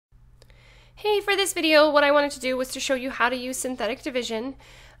Hey, for this video, what I wanted to do was to show you how to use synthetic division.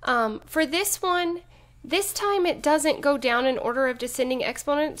 For this one, this time it doesn't go down in order of descending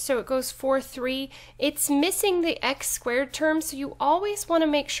exponents, so it goes 4, 3. It's missing the x squared term, so you always want to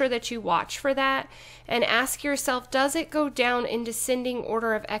make sure that you watch for that and ask yourself, does it go down in descending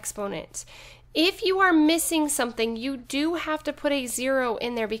order of exponents? If you are missing something, you do have to put a 0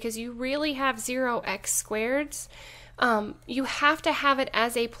 in there because you really have 0 x squareds. You have to have it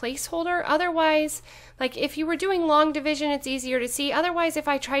as a placeholder. Otherwise, like if you were doing long division, it's easier to see. Otherwise, if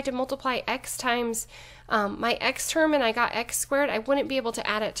I tried to multiply x times my x term and I got x squared, I wouldn't be able to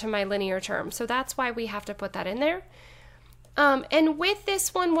add it to my linear term. So that's why we have to put that in there. And with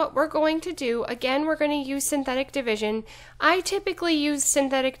this one, what we're going to do, again, we're going to use synthetic division. I typically use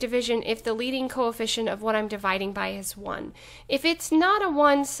synthetic division if the leading coefficient of what I'm dividing by is 1. If it's not a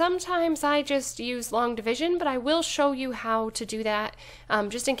 1, sometimes I just use long division, but I will show you how to do that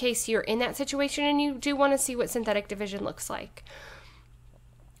just in case you're in that situation and you do want to see what synthetic division looks like.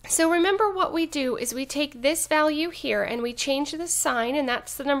 So remember what we do is we take this value here and we change the sign, and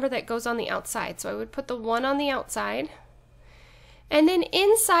that's the number that goes on the outside. So I would put the 1 on the outside. And then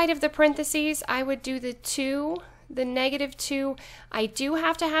inside of the parentheses, I would do the 2, the negative 2. I do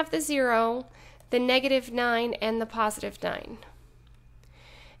have to have the 0, the negative 9, and the positive 9.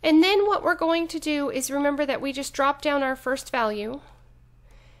 And then what we're going to do is remember that we just drop down our first value,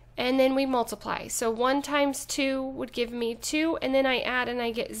 and then we multiply. So 1 times 2 would give me 2, and then I add and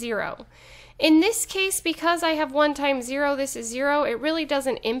I get 0. In this case, because I have 1 times 0, this is 0, it really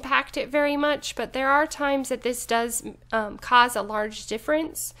doesn't impact it very much, but there are times that this does cause a large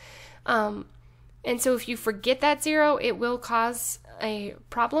difference. And so if you forget that 0, it will cause a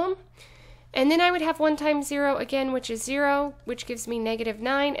problem. And then I would have 1 times 0 again, which is 0, which gives me negative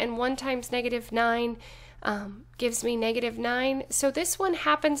 9, and 1 times negative 9 gives me negative 9. So this one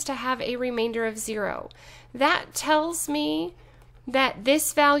happens to have a remainder of 0. That tells me that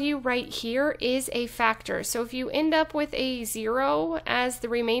this value right here is a factor. So if you end up with a 0 as the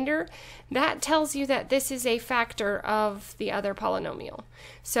remainder, that tells you that this is a factor of the other polynomial.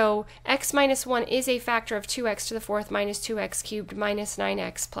 So x minus 1 is a factor of 2x to the 4th minus 2x cubed minus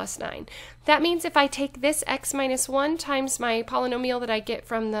 9x plus 9. That means if I take this x minus 1 times my polynomial that I get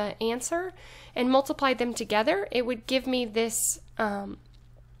from the answer and multiply them together, it would give me this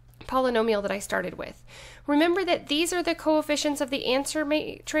polynomial that I started with. Remember that these are the coefficients of the answer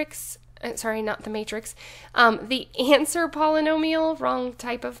matrix, sorry, not the matrix, the answer polynomial, wrong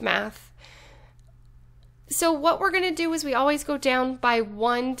type of math. So what we're going to do is we always go down by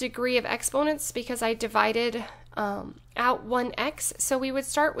 1 degree of exponents because I divided out 1x. So we would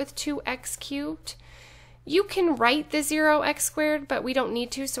start with 2x cubed. You can write the 0x squared, but we don't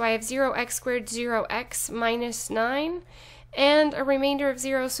need to, so I have 0x squared, 0x minus 9. And a remainder of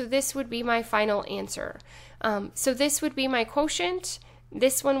 0, so this would be my final answer. So this would be my quotient.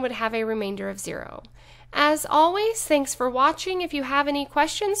 This one would have a remainder of 0. As always, thanks for watching. If you have any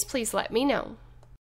questions, please let me know.